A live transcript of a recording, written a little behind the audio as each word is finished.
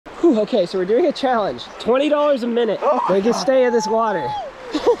Whew, okay, so we're doing a challenge. $20 a minute. We can stay in this water.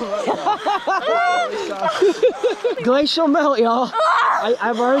 Glacial melt, y'all.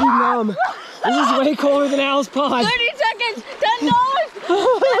 I'm already numb. This is way colder than Al's pond. 30 seconds, $10. $10.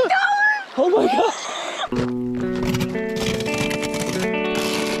 Oh my God.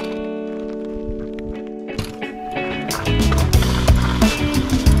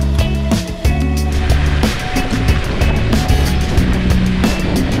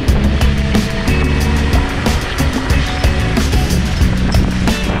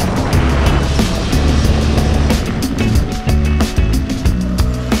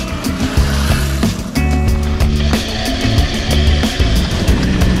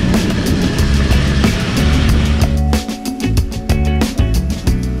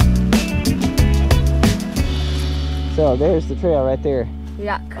 So there's the trail right there.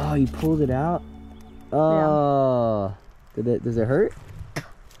 Yuck. Oh, you pulled it out? Oh. Yeah. Does it hurt?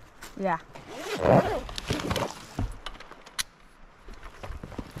 Yeah.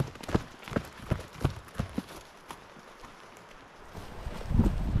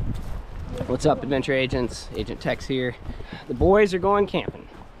 What's up, adventure agents? Agent Tex here. The boys are going camping.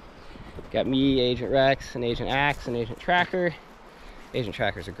 Got me, Agent Rex, and Agent Axe, and Agent Tracker. Agent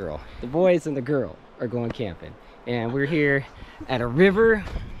Tracker's a girl. The boys and the girl are going camping. And we're here at a river.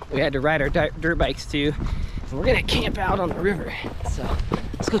 We had to ride our dirt bikes too. And we're gonna camp out on the river. So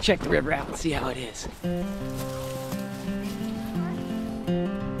let's go check the river out and see how it is.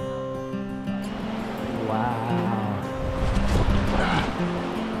 Wow.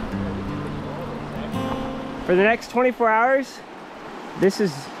 For the next 24 hours, this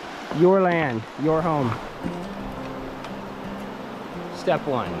is your land, your home. Step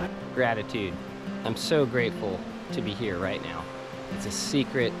one, gratitude. I'm so grateful to be here right now. It's a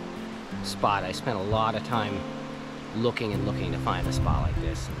secret spot. I spent a lot of time looking and looking to find a spot like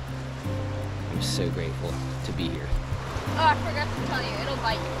this. I'm so grateful to be here. Oh, I forgot to tell you, it'll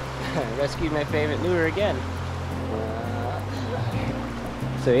bite you. I rescued my favorite lure again.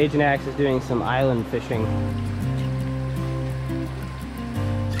 So Agent Axe is doing some island fishing.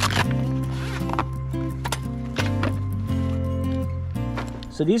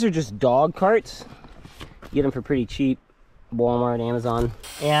 So these are just dog carts. You get them for pretty cheap, Walmart, Amazon.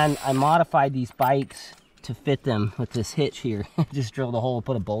 And I modified these bikes to fit them with this hitch here. Just drilled a hole,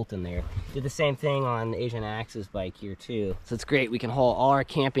 put a bolt in there. Did the same thing on Agent Axe's bike here too. So it's great, we can haul all our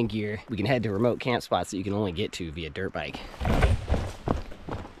camping gear. We can head to remote camp spots that you can only get to via dirt bike.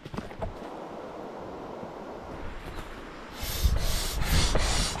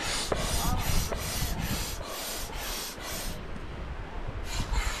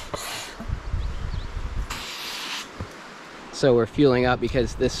 So we're fueling up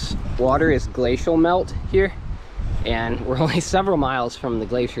because this water is glacial melt here, and we're only several miles from the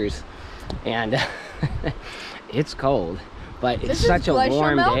glaciers, and it's cold, but it's such a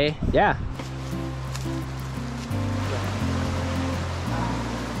warm day. Yeah.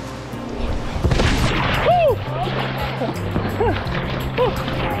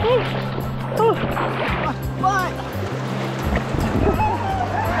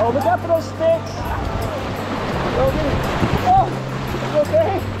 Oh, look out for those sticks. Oh, you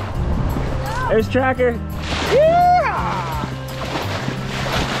okay? No. There's Tracker. Yeah!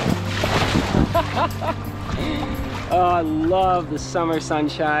 Oh, I love the summer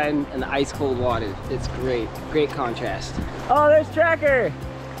sunshine and the ice cold water. It's great, great contrast. Oh, there's Tracker.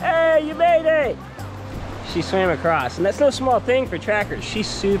 Hey, you made it. She swam across, and that's no small thing for Tracker. She's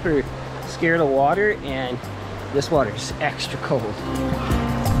super scared of water, and this water is extra cold.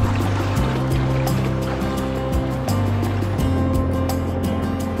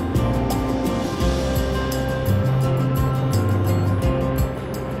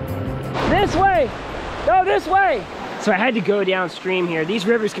 This way! Go this way! So I had to go downstream here. These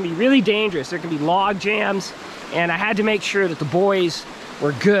rivers can be really dangerous. There can be log jams, and I had to make sure that the boys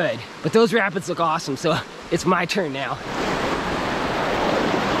were good. But those rapids look awesome, so it's my turn now.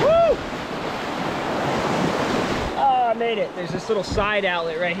 Woo! Oh, I made it. There's this little side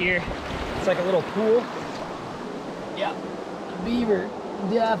outlet right here. It's like a little pool. Yeah, the beaver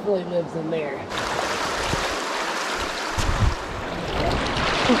definitely lives in there.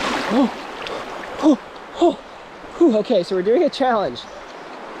 Oh. Whew, okay, so we're doing a challenge.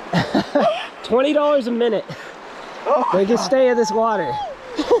 $20 a minute. We can stay in this water.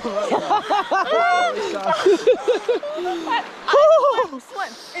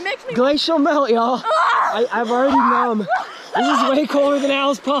 Swim. It makes me glacial melt, y'all. I'm already numb. This is way colder than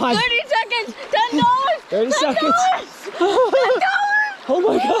Al's pond. 30 seconds, $10. 30 seconds. $10. Oh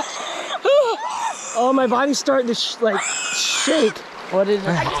my God. Oh, my body's starting to like shake. What is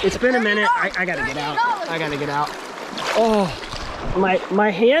it? It's been a minute. I gotta get out. I gotta get out. Oh, my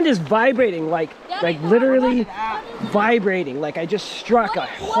hand is vibrating like literally vibrating. Like I just struck a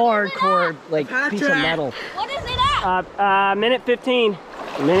hardcore piece of metal. What is it at? Minute 15.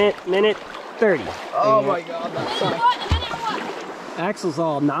 Minute 30. Oh my God, that sucks. What? Axel's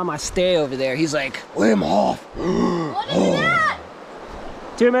all namaste over there. He's like, Wim Hof. What is it at?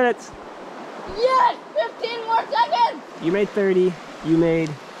 2 minutes. Yes! 15 more seconds! You made 30. You made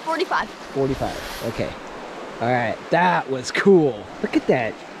 45. 45. Okay. All right. That was cool. Look at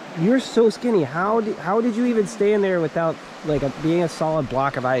that. You're so skinny. How did you even stay in there without being a solid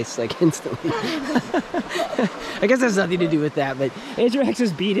block of ice instantly? I guess that's nothing to do with that, but Agent Rex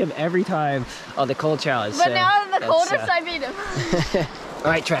has beat him every time on the cold challenge. But so now in the coldest, I beat him. All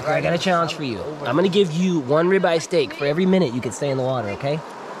right, Tracker, I got a challenge for you. I'm gonna give you 1 ribeye steak for every minute you can stay in the water, okay?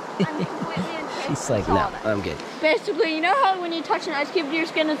 She's like, no, I'm good. Basically, you know how when you touch an ice cube to your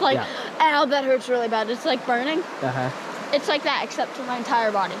skin, it's like, ow, that hurts really bad. It's like burning. Uh-huh. It's like that, except for my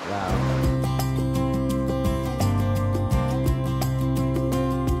entire body. Wow.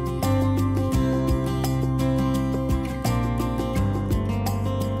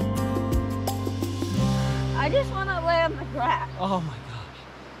 I just want to lay on the grass. Oh my gosh.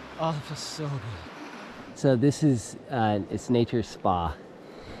 Oh, it feels so good. So this is, it's nature's spa.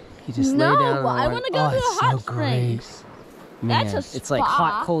 You just lay down on the I water. want to go to the hot springs. Man, That's a spa. it's like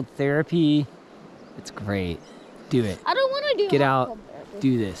hot, cold therapy. It's great. Do it. I don't want to do Get hot, out, cold therapy.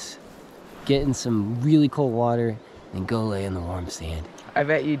 do this. Get in some really cold water and go lay in the warm sand. I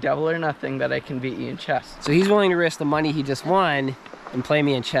bet you double or nothing that I can beat you in chess. So he's willing to risk the money he just won and play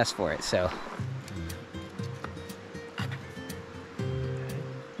me in chess for it, so.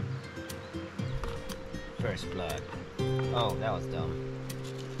 First blood. Oh, that was dumb.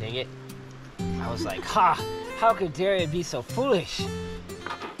 Dang it. I was like, ha! How could Darian be so foolish?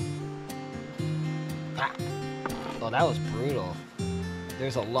 Ah. Oh, that was brutal.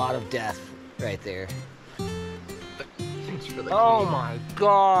 There's a lot of death right there. Oh my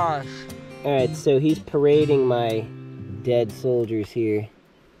gosh! Alright, so he's parading my dead soldiers here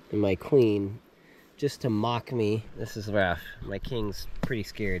and my queen just to mock me. This is rough. My king's pretty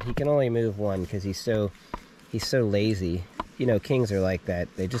scared. He can only move 1 because he's so lazy. You know, kings are like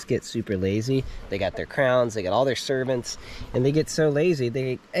that. They just get super lazy. They got their crowns, they got all their servants, and they get so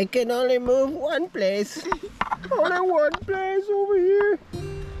lazy, I can only move 1 place. Only 1 place over here.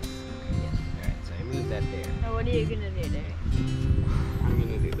 Alright, so I moved that there. Now what are you gonna do there? I'm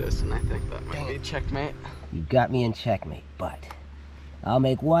gonna do this, and I think that might be checkmate. You got me in checkmate, but I'll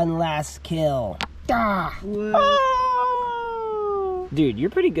make 1 last kill. Ah! Dude, you're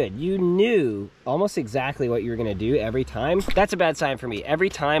pretty good. You knew almost exactly what you were gonna do every time. That's a bad sign for me. Every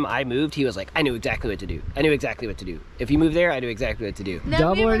time I moved, he was like, I knew exactly what to do. I knew exactly what to do. If you move there, I knew exactly what to do.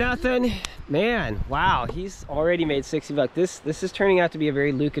 Double or nothing? Man, wow, he's already made 60 bucks. This is turning out to be a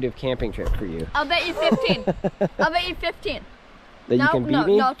very lucrative camping trip for you. I'll bet you 15. I'll bet you 15. That you can beat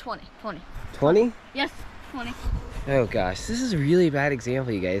me? No, 20. 20. 20? Yes, 20. Oh gosh, this is a really bad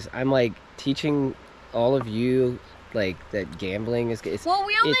example, you guys. I'm like teaching all of you that gambling is good. Well,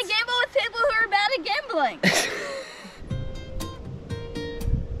 we only gamble with people who are bad at gambling.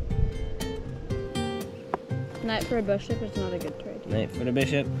 Knight for a bishop is not a good trade. Knight for the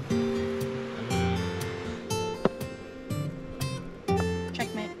bishop.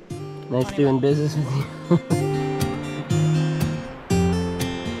 Checkmate. Nice doing business with you.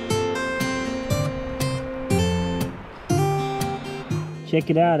 Check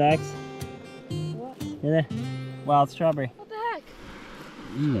it out, Axe. What? Yeah, wild strawberry. What the heck?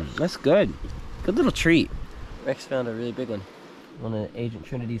 That's good. Good little treat. Rex found a really big one. One of Agent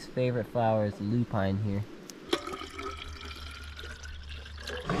Trinity's favorite flowers, lupine here.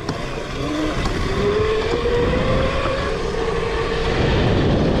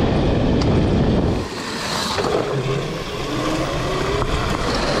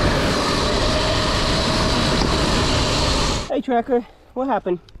 Hey Tracker, what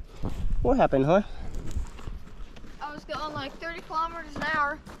happened? What happened, huh? I was going like 30 kilometers an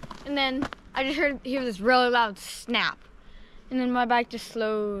hour, and then I just hear this really loud snap, and then my bike just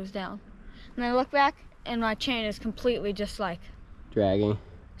slows down, and I look back, and my chain is completely just like Dragging.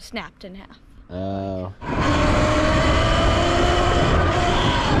 snapped in half. Oh.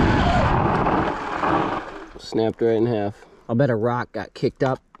 Snapped right in half. I'll bet a rock got kicked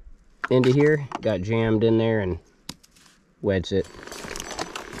up into here, got jammed in there, and wedged it.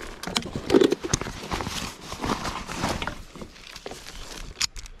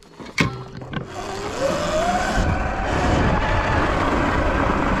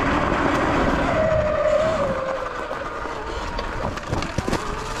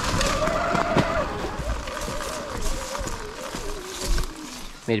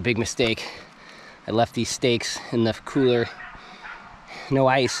 Made a big mistake. I left these steaks in the cooler. No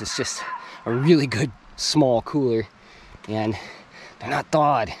ice, it's just a really good small cooler. And they're not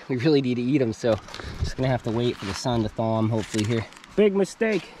thawed. We really need to eat them, so I'm just gonna have to wait for the sun to thaw them hopefully here. Big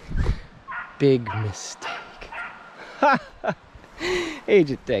mistake. Big mistake.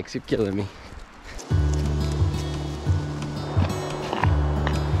 Agent Tex, you're killing me.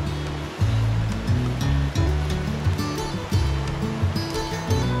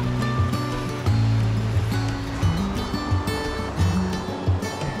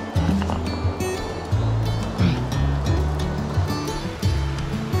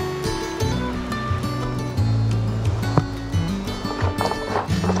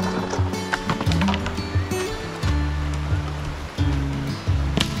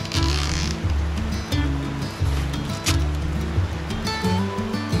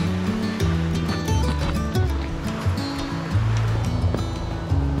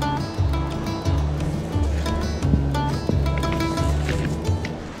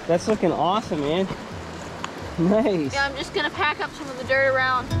 That's looking awesome, man. Nice. Yeah, I'm just gonna pack up some of the dirt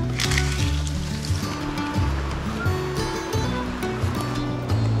around.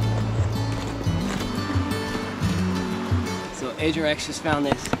 So Agent Rex just found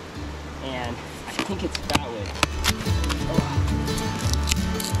this, and I think it's batwood.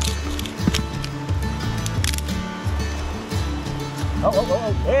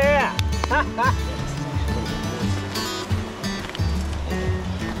 Oh, yeah!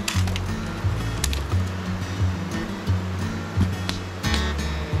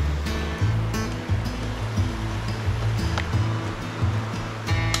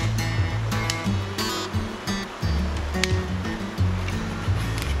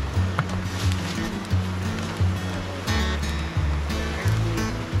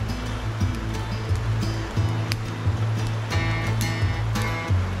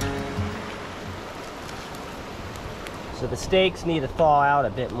 So the steaks need to thaw out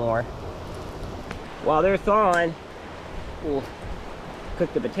a bit more. While they're thawing, we'll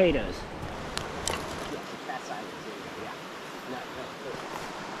cook the potatoes.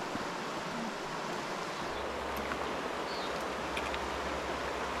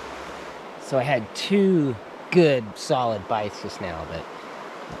 So I had 2 good solid bites just now, but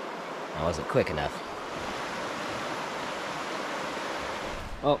I wasn't quick enough.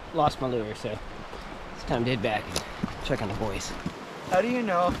 Oh, lost my lure, so it's time to head back and check on the boys. How do you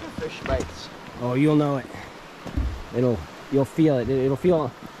know if a fish bites? Oh, you'll know it. You'll feel it. It'll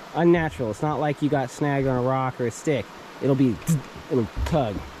feel unnatural. It's not like you got snagged on a rock or a stick. It'll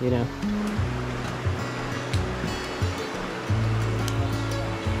tug, you know?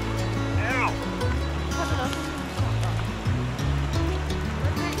 Ow!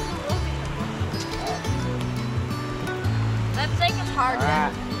 That steak is hard,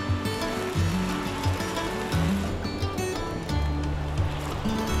 man.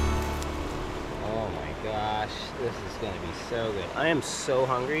 Gosh, this is gonna be so good. I am so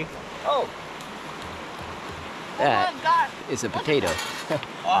hungry. Oh! That is a potato.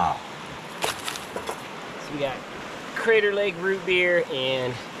 Oh. So we got Crater Lake root beer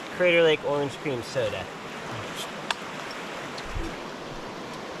and Crater Lake orange cream soda.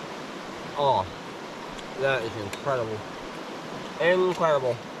 Oh, that is incredible.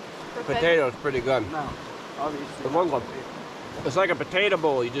 Incredible. Potato's pretty good. No, obviously. The one one. It's like a potato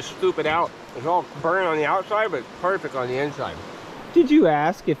bowl. You just scoop it out. It's all burnt on the outside, but perfect on the inside. Did you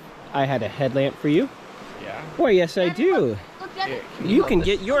ask if I had a headlamp for you? Yeah. Well, yes, I do. Look, Daddy. You can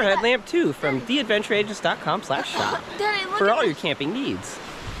get your headlamp too from theadventureagents.com/shop Daddy, look for at all your this. camping needs.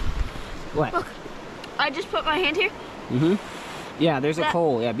 What? Look, I just put my hand here. Mm-hmm. Yeah, there's a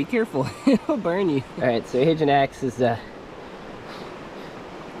coal. Yeah, be careful. It'll burn you. All right, so Agent X is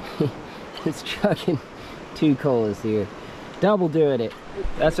it's chugging 2 colas here. Double doing it.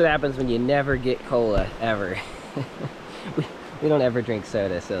 That's what happens when you never get cola, ever. we don't ever drink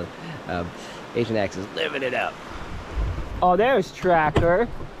soda, so Agent X is living it up. Oh, there's Tracker.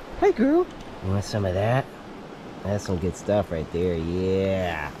 Hey, girl. You want some of that? That's some good stuff right there.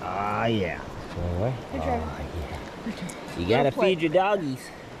 Yeah. Oh, yeah. Oh, yeah. You gotta feed your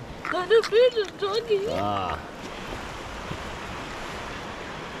doggies. Gotta feed the doggies. Ah.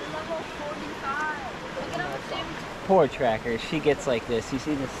 Level 45. Look at how much Poor Tracker, she gets like this. You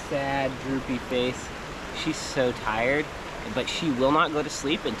see this sad, droopy face? She's so tired, but she will not go to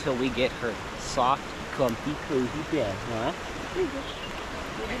sleep until we get her soft, comfy, cozy bed, huh?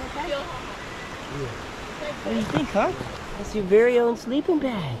 What do you think, huh? That's your very own sleeping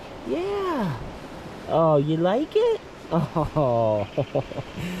bag. Yeah. Oh, you like it? Oh.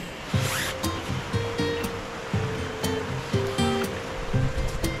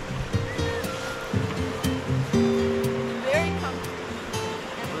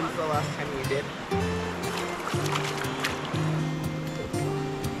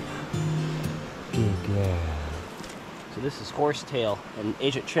 Yeah. So this is horsetail, and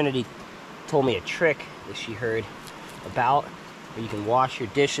Agent Trinity told me a trick that she heard about where you can wash your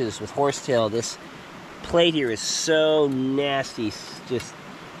dishes with horsetail. This plate here is so nasty, just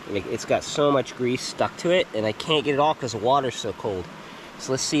it's got so much grease stuck to it, and I can't get it off because the water's so cold.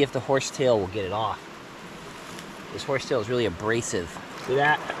 So let's see if the horsetail will get it off. This horsetail is really abrasive. See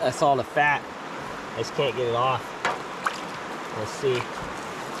that? That's all the fat. I just can't get it off. Let's see if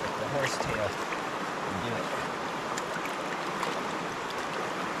the horsetail can do it.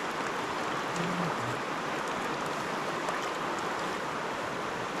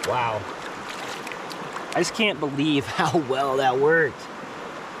 Wow. I just can't believe how well that worked.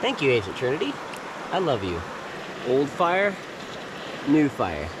 Thank you, Agent Trinity. I love you. Old fire, new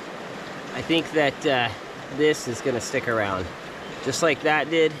fire. I think that this is gonna stick around. Just like that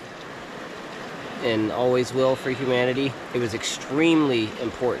did, and always will for humanity. It was extremely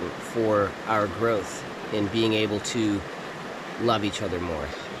important for our growth in being able to love each other more.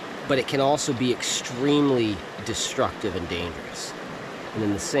 But it can also be extremely destructive and dangerous. And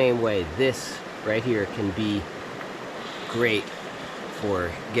in the same way, this right here can be great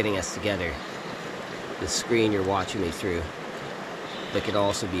for getting us together. The screen you're watching me through, but can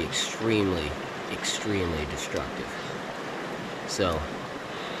also be extremely, extremely destructive. So,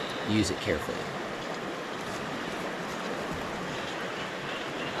 use it carefully.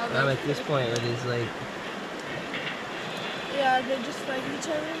 I'm at this point where there's like... Yeah, they just fight each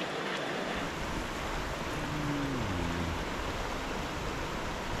other.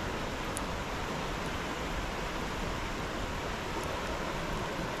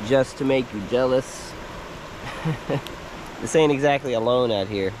 Just to make you jealous. This ain't exactly alone out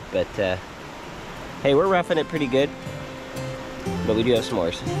here, but hey, we're roughing it pretty good. But we do have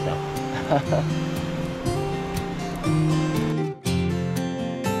s'mores, so.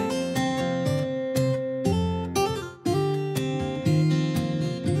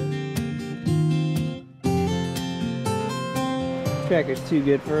 Tracker's too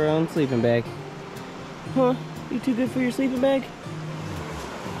good for her own sleeping bag. Huh? You too good for your sleeping bag?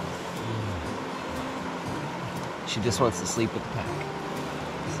 She just wants to sleep with the pack.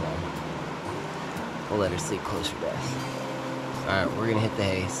 So we'll let her sleep closer to us. Alright, we're gonna hit the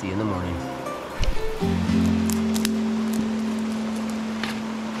hay. See you in the morning.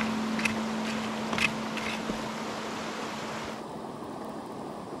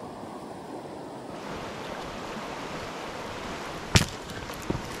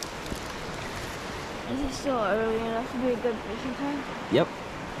 Is it still early enough to be a good fishing time? Yep.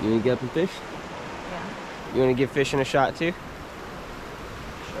 You wanna get up and fish? Yeah. You wanna give fishing a shot too?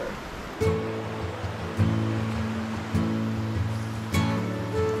 Sure.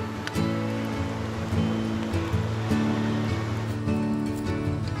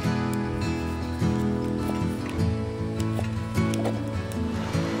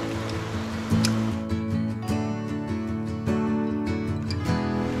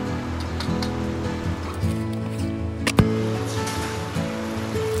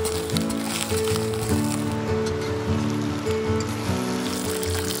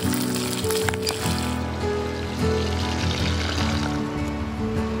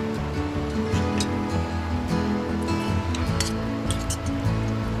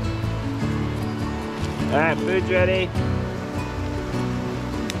 All right, food's ready.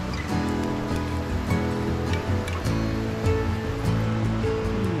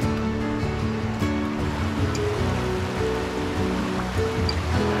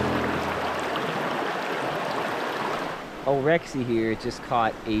 Oh, Rexy here just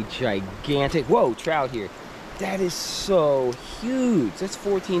caught a gigantic, whoa, trout here. That is so huge. That's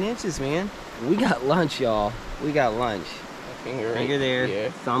 14 inches, man. We got lunch, y'all. We got lunch. Finger there,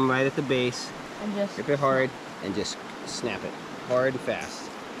 yeah. Thumb right at the base. And just grip it hard and just snap it hard and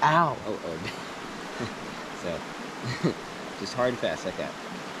fast. Ow! Oh. So, just hard and fast like that.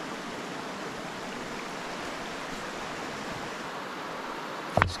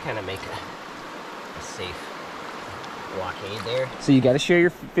 Just kind of make a safe blockade there. So you got to share your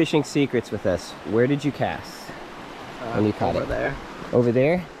fishing secrets with us. Where did you cast when you caught it? Over there. Over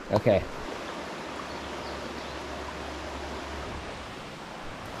there? Okay.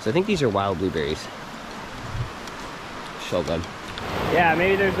 So I think these are wild blueberries. Shogun. Yeah,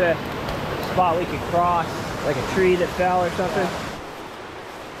 maybe there's a spot we could cross, like a tree that fell or something.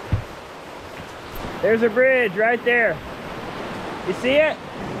 There's a bridge right there. You see it?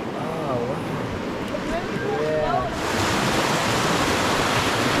 Oh, yeah.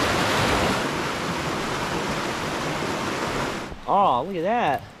 Oh, look at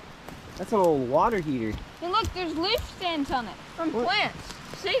that. That's an old water heater. And look, there's leaf stands on it from plants.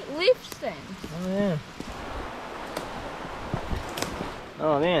 See, leaf stains. Oh yeah.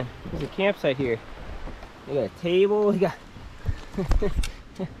 Oh man, there's a campsite here. We got a table, we got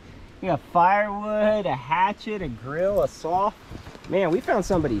we got firewood, a hatchet, a grill, a saw. Man, we found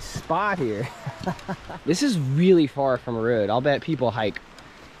somebody's spot here. This is really far from a road. I'll bet people hike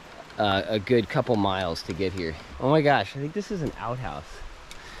a good couple miles to get here. Oh my gosh, I think this is an outhouse.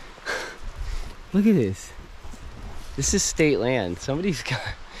 Look at this. This is state land. Somebody's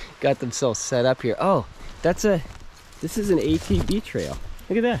got themselves set up here. Oh, this is an ATV trail.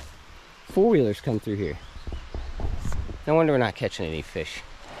 Look at that. Four-wheelers come through here. No wonder we're not catching any fish.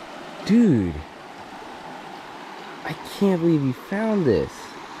 Dude, I can't believe you found this.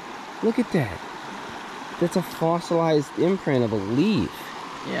 Look at that. That's a fossilized imprint of a leaf.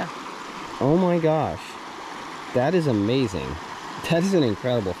 Yeah. Oh my gosh. That is amazing. That is an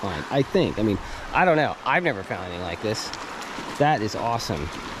incredible find, I think. I mean, I don't know. I've never found anything like this. That is awesome.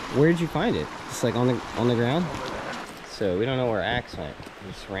 Where did you find it? Just like on the ground? So we don't know where Axe went.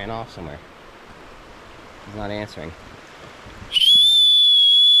 He just ran off somewhere. He's not answering.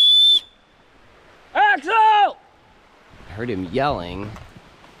 Axel! I heard him yelling,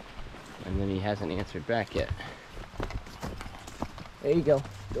 and then he hasn't answered back yet. There you go.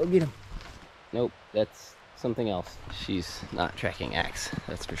 Go get him. Nope, that's something else. She's not tracking Axe,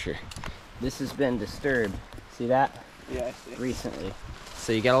 that's for sure. This has been disturbed. See that? Yeah, I see. Recently.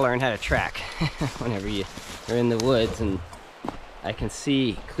 So you gotta learn how to track whenever you're in the woods, and I can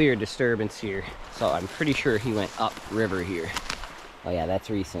see clear disturbance here. So I'm pretty sure he went up river here. Oh yeah, that's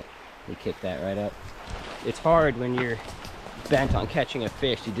recent. He kicked that right up. It's hard when you're bent on catching a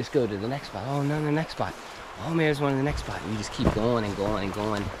fish. You just go to the next spot. Oh, no, the next spot. Oh man, there's one in the next spot. And you just keep going and going and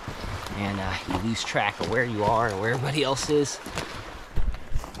going. And you lose track of where you are and where everybody else is.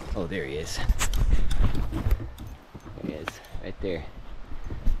 Oh, there he is. There he is, right there.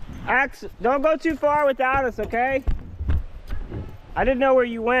 Axe, don't go too far without us, okay? I didn't know where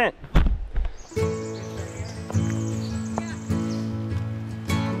you went.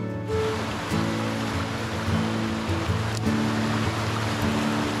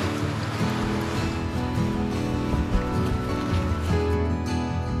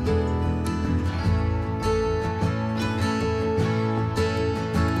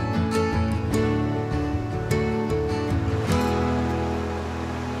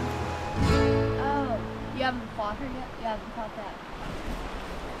 You haven't fought her yet? You haven't fought that.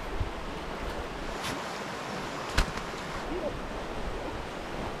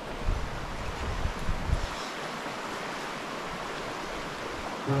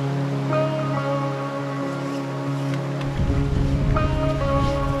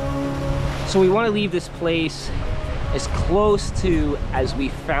 So we want to leave this place as close to as we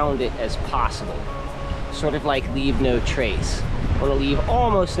found it as possible. Sort of like leave no trace. We want to leave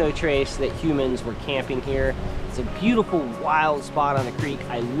almost no trace that humans were camping here. It's a beautiful wild spot on the creek.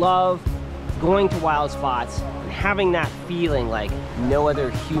 I love going to wild spots and having that feeling like no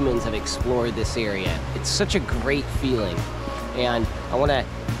other humans have explored this area. It's such a great feeling, and I want to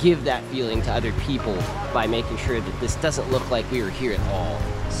give that feeling to other people by making sure that this doesn't look like we were here at all,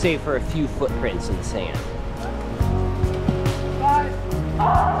 save for a few footprints in the sand.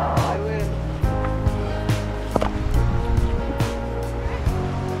 I win.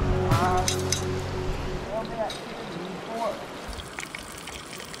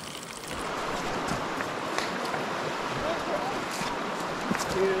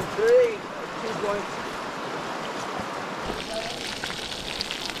 Three. 2 points.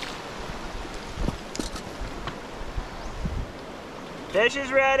 Fish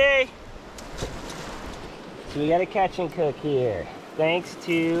is ready. So we got a catch and cook here. Thanks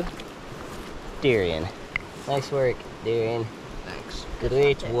to Darian. Nice work, Darian. Thanks.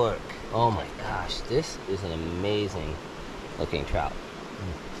 Great work. Oh my gosh, this is an amazing looking trout.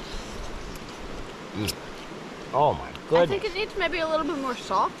 Oh my goodness. I think it needs maybe a little bit more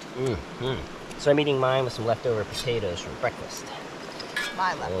salt. So I'm eating mine with some leftover potatoes from breakfast.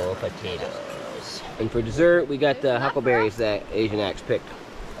 My leftover Oh, potatoes. And for dessert, we got the huckleberries that Asian Axe picked.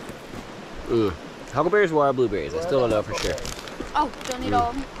 Huckleberries or blueberries? I still don't know for sure. Oh, don't eat all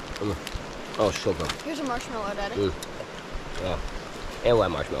of them. Oh, sugar. Here's a marshmallow, Daddy. Yeah. And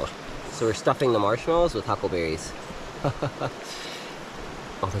wet marshmallows. So we're stuffing the marshmallows with huckleberries.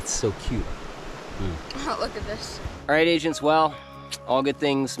 Oh, that's so cute. Oh, look at this. All right, agents, well, all good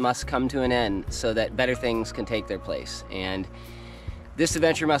things must come to an end so that better things can take their place. And this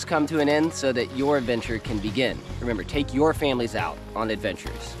adventure must come to an end so that your adventure can begin. Remember, take your families out on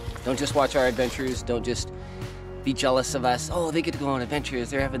adventures. Don't just watch our adventures. Don't just be jealous of us. Oh, they get to go on adventures.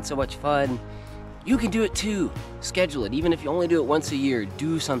 They're having so much fun. you can do it too. Schedule it. Even if you only do it once a year,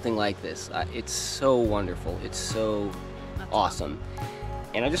 do something like this. It's so wonderful. It's so awesome.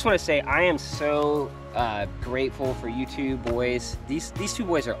 And I just want to say I am so grateful for you two boys. These two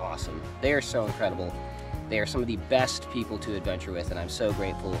boys are awesome. They are so incredible. They are some of the best people to adventure with, and I'm so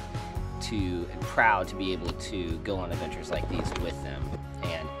grateful and proud to be able to go on adventures like these with them.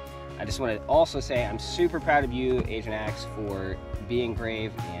 And I just want to also say I'm super proud of you, Agent Axe, for being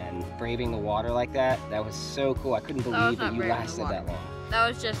brave and braving the water like that. That was so cool. I couldn't believe that you lasted that long. That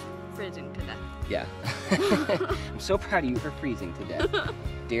was just freezing to death. Yeah. I'm so proud of you for freezing to death.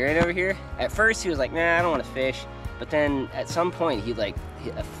 Darren over here, at first he was like, nah, I don't want to fish. But then at some point he like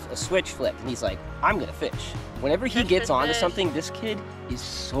hit a switch flipped and he's like, I'm gonna fish. Whenever he gets onto something, this kid is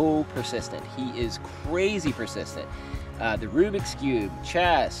so persistent. He is crazy persistent. The Rubik's Cube,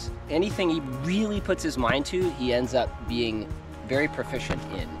 chess, anything he really puts his mind to, he ends up being very proficient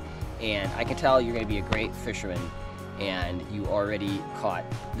in. And I can tell you're gonna be a great fisherman, and you already caught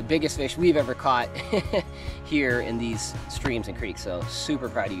the biggest fish we've ever caught here in these streams and creeks. So super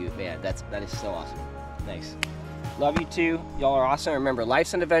proud of you, man. That is so awesome. Thanks. Love you too. Y'all are awesome. Remember,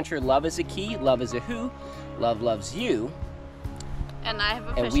 life's an adventure. Love is a key. Love is a who. Love loves you. And I have a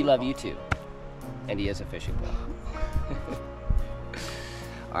fishing And we love pole. you too. And he has a fishing pole.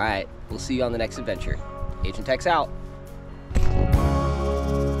 All right, we'll see you on the next adventure. Agent Tex out.